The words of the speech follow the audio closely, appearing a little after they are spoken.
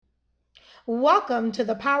Welcome to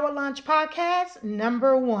the Power Launch Podcast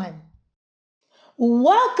 #1.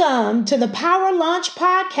 Welcome to the Power Launch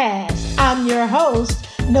Podcast. I'm your host,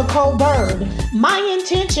 Nicole Bird. My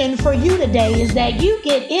intention for you today is that you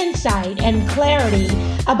get insight and clarity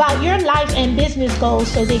about your life and business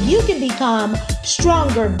goals so that you can become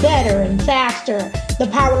stronger, better, and faster. The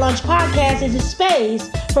Power Launch Podcast is a space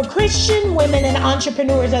for Christian women and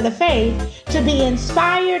entrepreneurs of the faith to be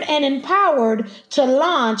inspired and empowered to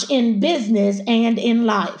launch in business and in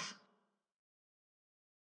life.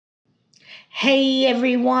 Hey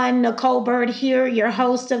everyone, Nicole Bird here, your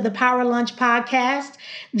host of the Power Lunch Podcast.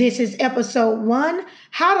 This is episode 1,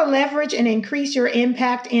 how to leverage and increase your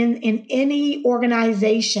impact in any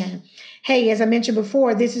organization. Hey, as I mentioned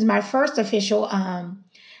before, this is my first official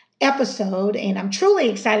episode, and I'm truly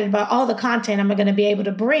excited about all the content I'm going to be able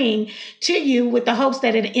to bring to you with the hopes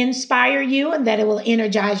that it inspire you and that it will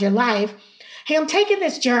energize your life. Hey, I'm taking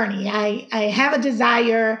this journey. I have a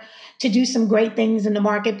desire to do some great things in the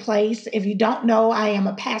marketplace. If you don't know, I am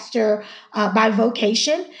a pastor by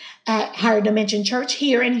vocation at Higher Dimension Church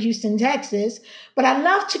here in Houston, Texas. But I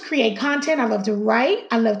love to create content. I love to write.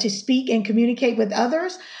 I love to speak and communicate with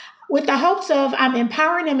others with the hopes of I'm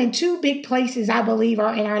empowering them in 2 big places I believe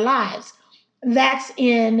are in our lives. That's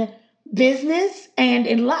in business and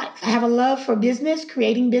in life. I have a love for business,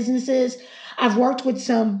 creating businesses. I've worked with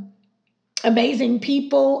some amazing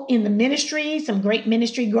people in the ministry, some great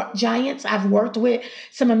ministry giants. I've worked with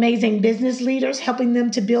some amazing business leaders, helping them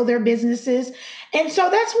to build their businesses. And so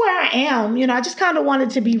that's where I am. I just kind of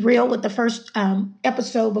wanted to be real with the first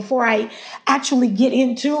episode before I actually get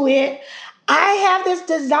into it. I have this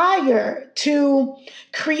desire to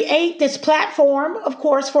create this platform, of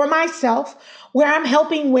course, for myself, where I'm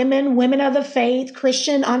helping women of the faith,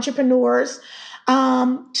 Christian entrepreneurs,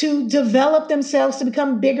 to develop themselves to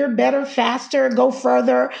become bigger, better, faster, go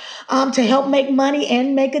further, to help make money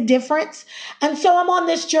and make a difference. And so I'm on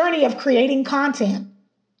this journey of creating content.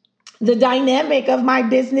 The dynamic of my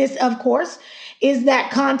business, of course, is that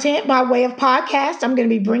content by way of podcast. I'm going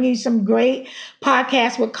to be bringing some great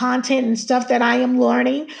podcasts with content and stuff that I am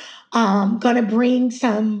learning. I'm going to bring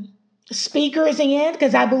some speakers in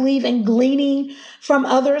because I believe in gleaning from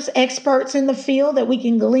others, experts in the field, that we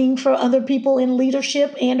can glean from other people in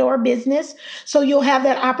leadership and or business. So you'll have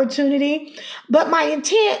that opportunity. But my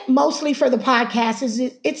intent mostly for the podcast is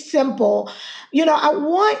it's simple. I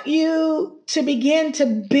want you to begin to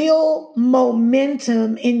build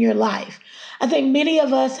momentum in your life. I think many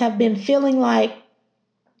of us have been feeling like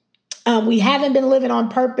we haven't been living on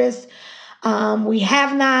purpose. We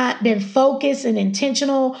have not been focused and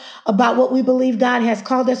intentional about what we believe God has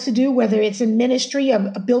called us to do, whether it's in ministry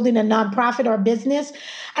or building a nonprofit or business.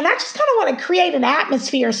 And I just kind of want to create an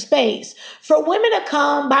atmosphere space for women to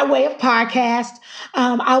come by way of podcast.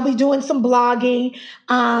 I'll be doing some blogging,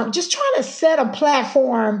 just trying to set a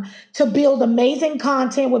platform to build amazing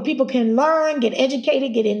content where people can learn, get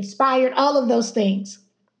educated, get inspired, all of those things.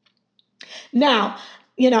 Now,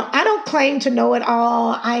 I don't claim to know it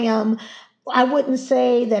all. I wouldn't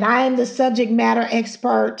say that I am the subject matter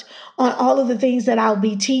expert on all of the things that I'll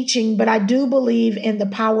be teaching, but I do believe in the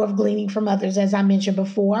power of gleaning from others, as I mentioned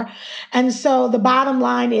before. And so the bottom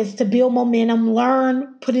line is to build momentum,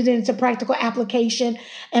 learn, put it into practical application,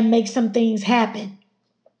 and make some things happen.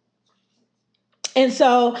 And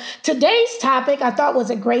so today's topic I thought was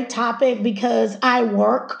a great topic because I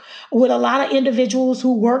work with a lot of individuals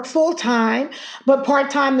who work full time, but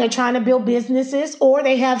part time they're trying to build businesses, or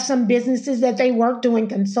they have some businesses that they work doing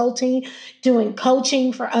consulting, doing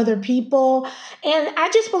coaching for other people. And I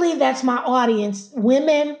just believe that's my audience,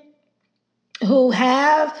 women who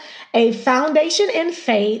have a foundation in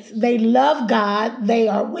faith. They love God. They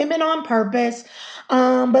are women on purpose.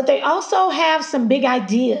 But they also have some big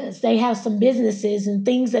ideas. They have some businesses and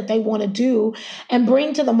things that they want to do and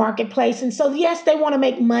bring to the marketplace. And so, yes, they want to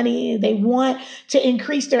make money. They want to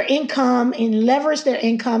increase their income and leverage their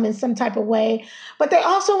income in some type of way. But they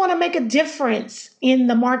also want to make a difference in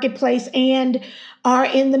the marketplace and are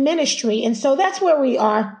in the ministry. And so that's where we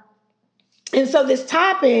are. And so this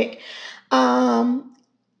topic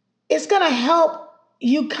is going to help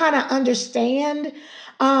you kind of understand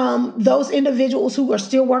those individuals who are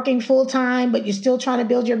still working full time, but you're still trying to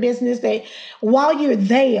build your business. That while you're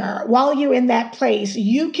there, while you're in that place,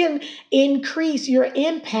 you can increase your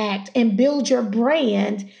impact and build your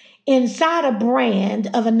brand inside a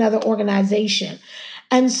brand of another organization.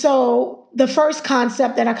 And so the first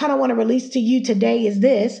concept that I kind of want to release to you today is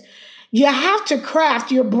this. You have to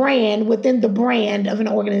craft your brand within the brand of an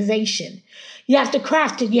organization. You have to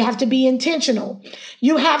craft it. You have to be intentional.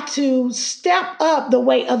 You have to step up the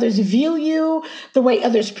way others view you, the way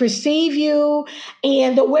others perceive you,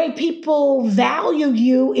 and the way people value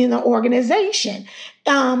you in the organization.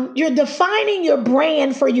 You're defining your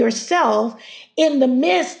brand for yourself in the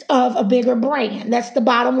midst of a bigger brand. That's the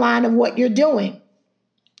bottom line of what you're doing.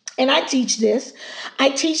 And I teach this.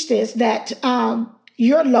 I teach this that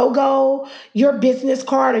your logo, your business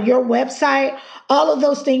card, or your website, all of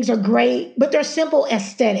those things are great, but they're simple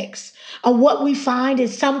aesthetics. What we find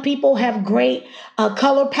is some people have great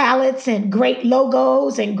color palettes and great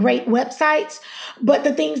logos and great websites, but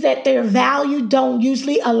the things that they're valued don't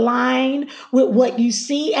usually align with what you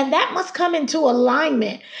see, and that must come into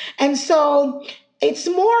alignment. And so it's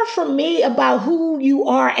more for me about who you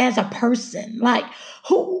are as a person, like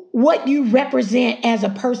what you represent as a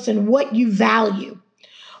person, what you value.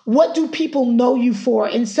 What do people know you for?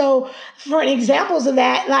 And so, for examples of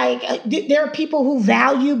that, like there are people who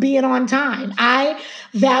value being on time. I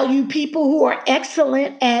value people who are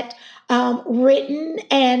excellent at written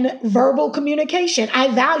and verbal communication. I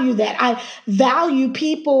value that. I value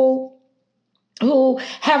people who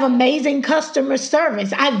have amazing customer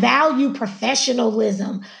service. I value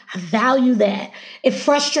professionalism. I value that. It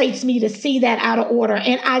frustrates me to see that out of order.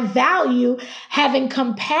 And I value having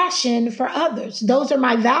compassion for others. Those are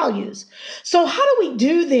my values. So how do we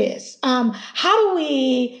do this? How do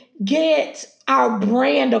we get our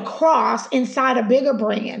brand across inside a bigger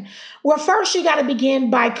brand? Well, first you got to begin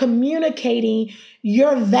by communicating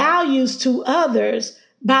your values to others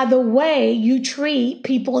by the way you treat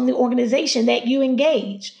people in the organization that you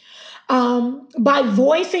engage, by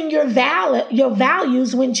voicing your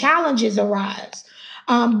values when challenges arise,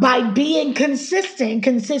 by being consistent.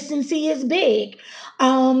 Consistency is big.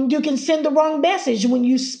 You can send the wrong message when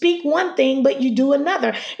you speak one thing, but you do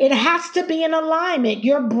another. It has to be in alignment.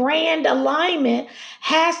 Your brand alignment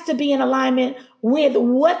has to be in alignment with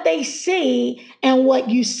what they see and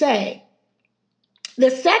what you say.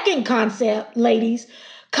 The second concept, ladies,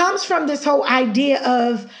 comes from this whole idea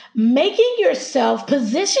of making yourself,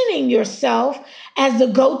 positioning yourself as the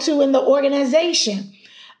go-to in the organization.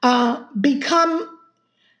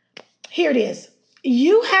 Here it is.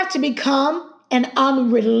 You have to become an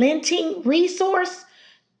unrelenting resource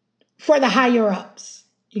for the higher ups.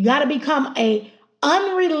 You got to become a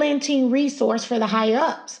unrelenting resource for the higher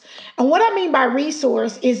ups. And what I mean by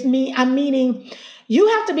resource is I'm meaning you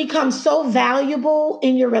have to become so valuable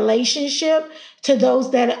in your relationship to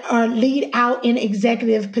those that are lead out in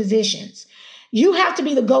executive positions. You have to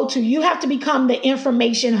be the go-to. You have to become the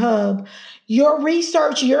information hub. Your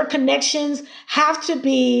research, your connections have to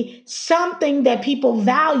be something that people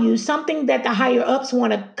value, something that the higher ups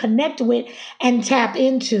want to connect with and tap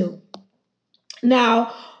into.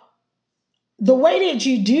 Now, the way that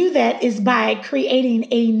you do that is by creating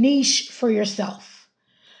a niche for yourself.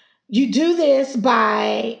 You do this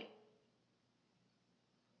by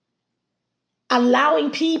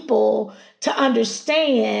allowing people to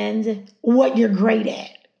understand what you're great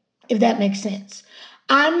at, if that makes sense.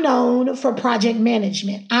 I'm known for project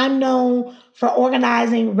management. I'm known for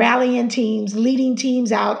organizing, rallying teams, leading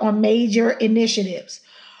teams out on major initiatives.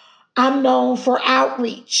 I'm known for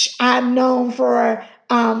outreach. I'm known for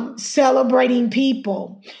celebrating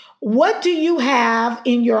people. What do you have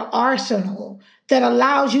in your arsenal that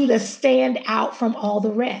allows you to stand out from all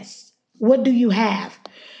the rest? What do you have?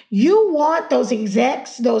 You want those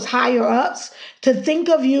execs, those higher ups, to think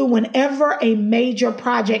of you whenever a major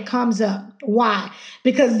project comes up. Why?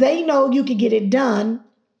 Because they know you can get it done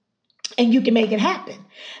and you can make it happen.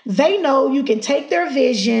 They know you can take their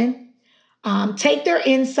vision, take their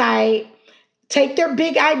insight, take their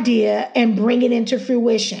big idea and bring it into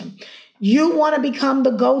fruition. You want to become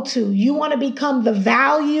the go-to. You want to become the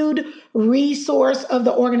valued resource of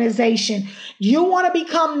the organization. You want to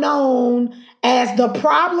become known as the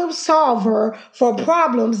problem solver for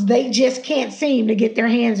problems they just can't seem to get their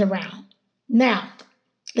hands around. Now,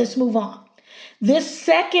 let's move on. This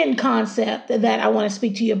second concept that I want to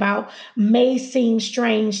speak to you about may seem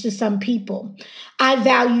strange to some people. I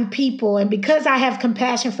value people, and because I have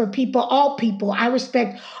compassion for people, I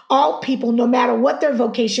respect all people, no matter what their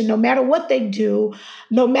vocation, no matter what they do,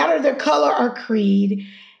 no matter their color or creed.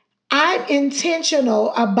 I'm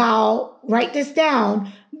intentional about, write this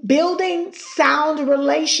down, building sound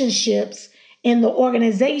relationships in the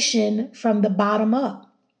organization from the bottom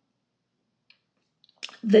up.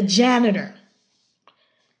 The janitor,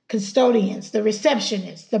 custodians, the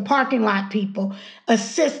receptionists, the parking lot people,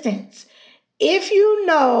 assistants. If you're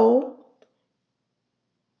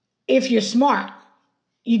smart,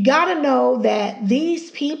 You got to know that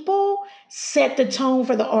these people set the tone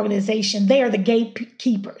for the organization. They are the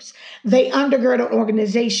gatekeepers. They undergird an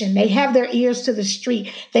organization. They have their ears to the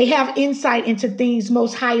street. They have insight into things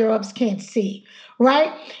most higher ups can't see,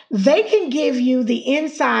 right? They can give you the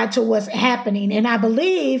insight to what's happening. And I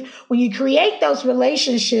believe when you create those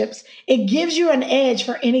relationships, it gives you an edge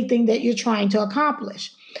for anything that you're trying to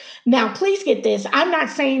accomplish. Now, please get this. I'm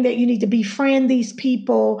not saying that you need to befriend these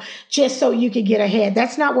people just so you can get ahead.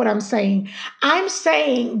 That's not what I'm saying. I'm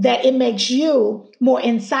saying that it makes you more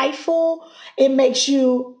insightful. It makes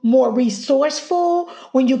you more resourceful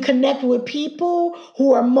when you connect with people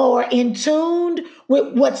who are more in tune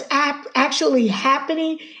with what's actually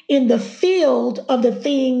happening in the field of the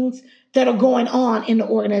things that are going on in the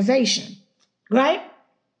organization, right?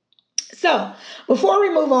 So, before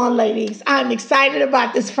we move on, ladies, I'm excited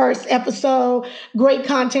about this first episode. Great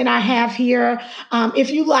content I have here.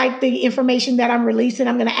 If you like the information that I'm releasing,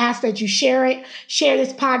 I'm going to ask that you share it. Share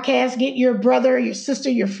this podcast. Get your brother, your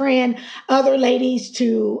sister, your friend, other ladies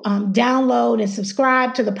to download and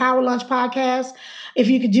subscribe to the Power Lunch podcast. If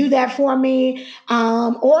you could do that for me,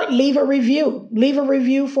 or leave a review. Leave a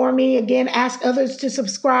review for me. Again, ask others to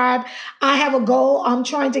subscribe. I have a goal. I'm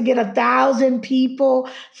trying to get 1,000 people,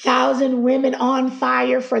 1,000 women on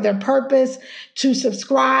fire for their purpose to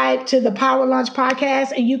subscribe to the Power Lunch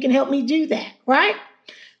podcast, and you can help me do that, right?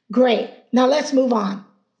 Great. Now let's move on.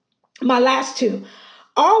 My last two.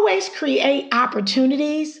 Always create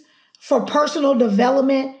opportunities for personal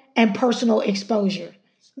development and personal exposure.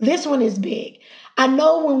 This one is big. I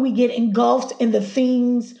know when we get engulfed in the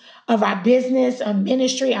things of our business, our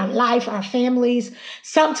ministry, our life, our families,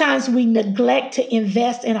 sometimes we neglect to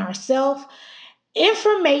invest in ourselves.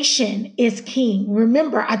 Information is king.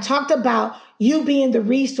 Remember, I talked about you being the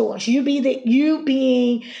resource, you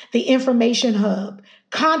being the information hub.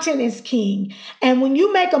 Content is king. And when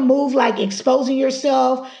you make a move like exposing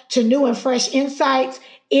yourself to new and fresh insights,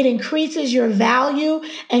 it increases your value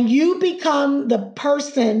and you become the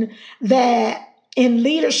person that in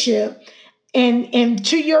leadership and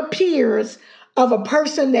to your peers of a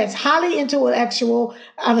person that's highly intellectual,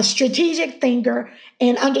 of a strategic thinker,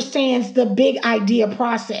 and understands the big idea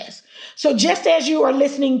process. So just as you are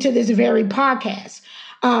listening to this very podcast,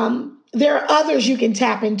 there are others you can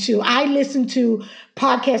tap into. I listen to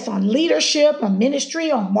podcasts on leadership, on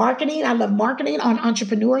ministry, on marketing. I love marketing, on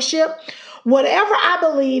entrepreneurship. Whatever I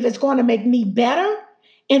believe is going to make me better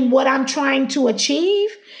in what I'm trying to achieve.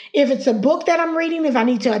 If it's a book that I'm reading, if I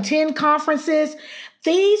need to attend conferences,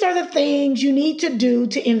 these are the things you need to do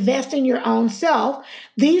to invest in your own self.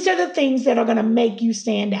 These are the things that are going to make you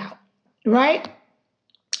stand out, right?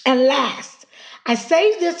 And last, I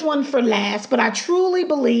saved this one for last, but I truly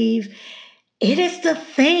believe it is the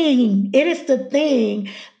thing. It is the thing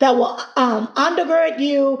that will undergird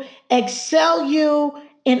you, excel you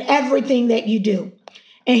in everything that you do.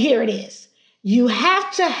 And here it is. You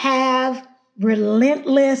have to have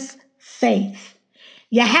relentless faith.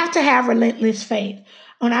 You have to have relentless faith.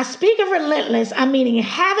 When I speak of relentless, I'm meaning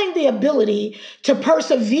having the ability to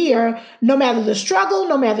persevere no matter the struggle,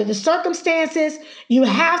 no matter the circumstances. You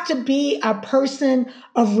have to be a person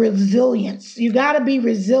of resilience. You got to be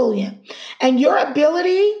resilient. And your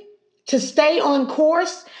ability to stay on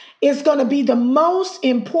course is going to be the most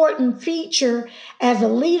important feature as a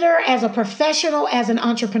leader, as a professional, as an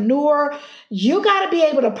entrepreneur. You got to be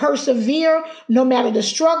able to persevere no matter the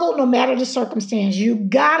struggle, no matter the circumstance. You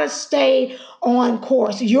got to stay on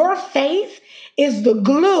course. Your faith is the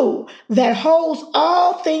glue that holds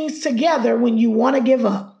all things together when you want to give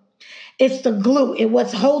up. It's the glue. It's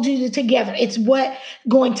what's holding you together. It's what's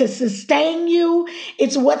going to sustain you.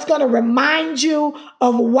 It's what's going to remind you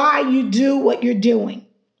of why you do what you're doing.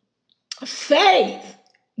 Faith,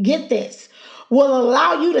 get this, will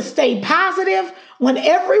allow you to stay positive when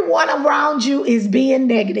everyone around you is being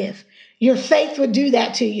negative. Your faith will do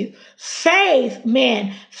that to you. Faith,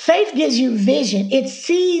 man, faith gives you vision. It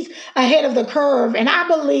sees ahead of the curve. And I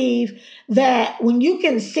believe that when you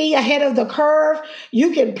can see ahead of the curve,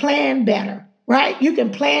 you can plan better, right? You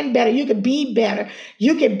can plan better. You can be better.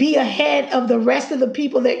 You can be ahead of the rest of the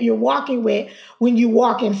people that you're walking with when you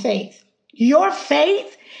walk in faith. Your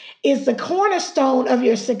faith is the cornerstone of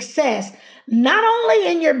your success, not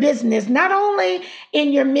only in your business, not only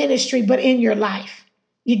in your ministry, but in your life.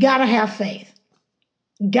 You got to have faith.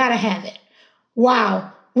 You got to have it.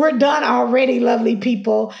 Wow. We're done already, lovely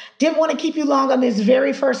people. Didn't want to keep you long on this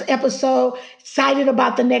very first episode. Excited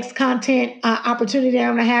about the next content opportunity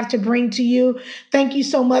I'm going to have to bring to you. Thank you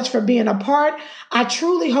so much for being a part. I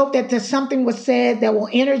truly hope that there's something was said that will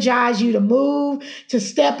energize you to move, to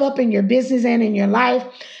step up in your business and in your life.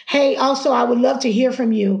 Hey, also, I would love to hear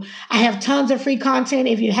from you. I have tons of free content.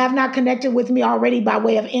 If you have not connected with me already by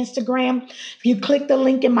way of Instagram, if you click the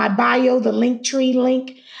link in my bio, the Linktree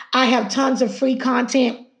link, I have tons of free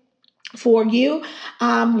content for you.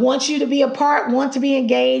 Want you to be a part, want to be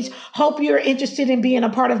engaged. Hope you're interested in being a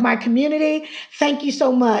part of my community. Thank you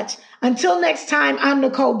so much. Until next time, I'm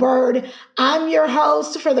Nicole Bird. I'm your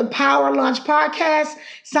host for the Power Lunch Podcast,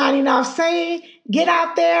 signing off saying, get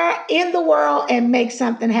out there in the world and make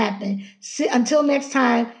something happen. Until next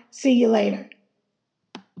time, see you later.